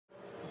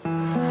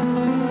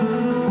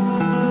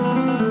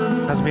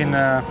has been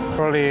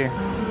probably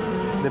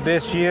the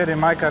best year in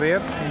my career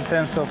in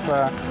terms of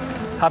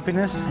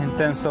happiness, in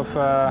terms of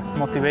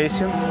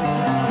motivation.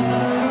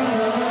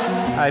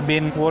 I've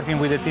been working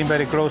with the team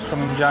very close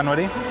from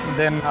January.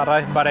 Then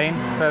arrived Bahrain,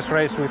 first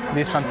race with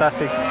this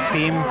fantastic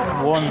team,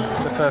 won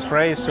the first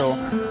race, so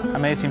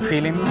amazing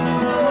feeling.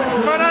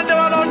 Fernando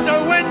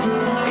Alonso wins!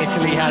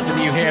 Italy has a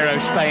new hero,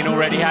 Spain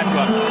already had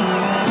one.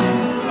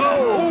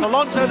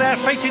 Alonso there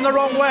facing the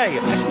wrong way.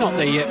 It's not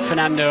the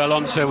Fernando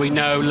Alonso we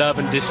know, love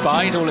and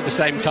despise all at the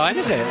same time,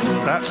 is it?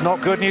 That's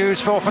not good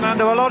news for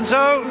Fernando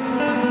Alonso.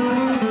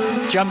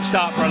 Jump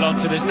start for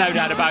Alonso, there's no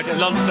doubt about it.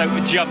 Alonso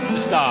to jump the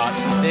start.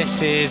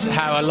 This is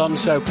how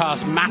Alonso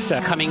passed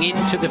Massa coming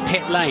into the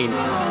pit lane.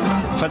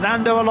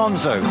 Fernando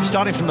Alonso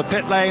starting from the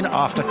pit lane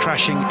after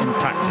crashing in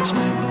practice.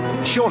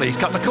 Surely he's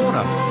cut the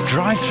corner.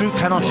 Drive-through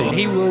penalty.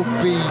 He will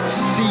be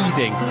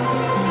seething.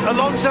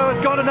 Alonso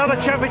has got another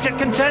championship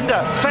contender.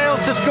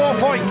 Fails to score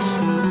points.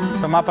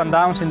 Some up and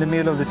downs in the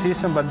middle of the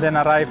season, but then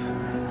arrived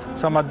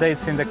some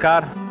updates in the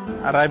car.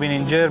 Arriving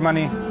in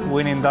Germany,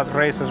 winning that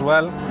race as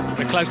well.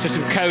 We're close to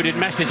some coded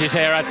messages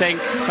here, I think.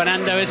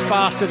 Fernando is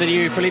faster than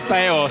you, Felipe,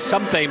 or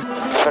something.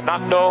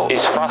 Fernando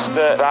is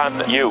faster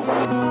than you.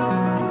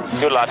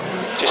 Good lad.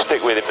 Just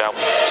stick with him now.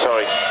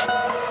 Sorry.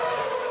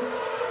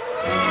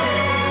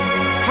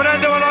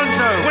 Fernando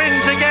Alonso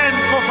wins again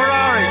for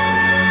Ferrari.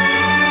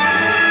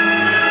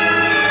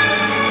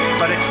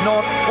 But it's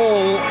not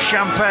all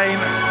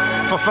champagne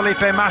for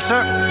Felipe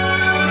Massa.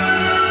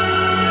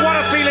 What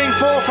a feeling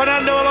for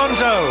Fernando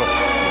Alonso.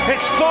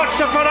 It's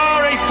Forza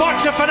Ferrari,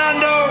 Forza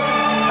Fernando,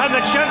 and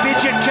the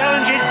championship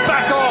challenge is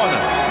back on.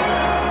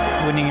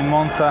 Winning in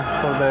Monza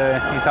for the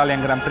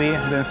Italian Grand Prix,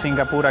 then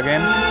Singapore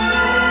again.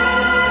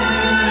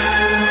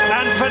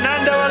 And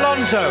Fernando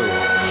Alonso,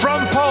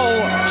 from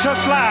pole to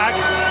flag,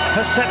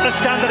 has set the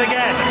standard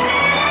again.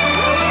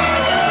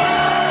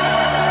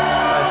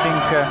 I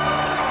think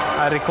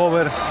I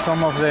recovered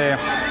some of the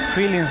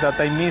feelings that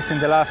I missed in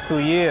the last 2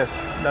 years,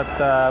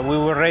 that we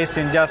were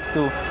racing just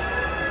to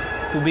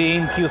be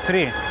in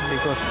Q3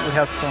 because we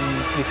had some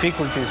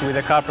difficulties with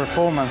the car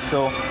performance.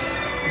 So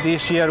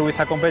this year with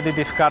a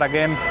competitive car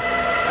again,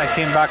 I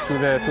came back to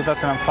the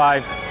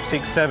 2005,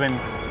 6, 7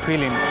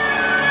 feeling.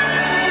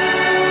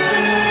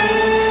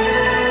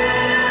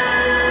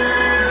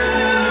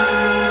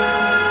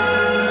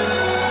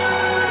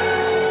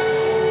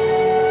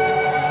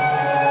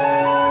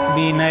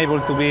 Being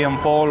able to be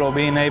on pole or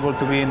being able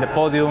to be in the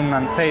podium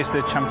and taste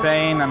the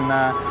champagne and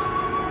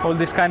all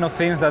these kind of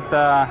things that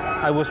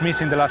I was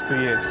missing the last 2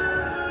 years.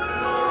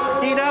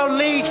 He now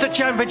leads the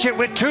championship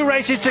with 2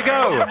 races to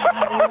go.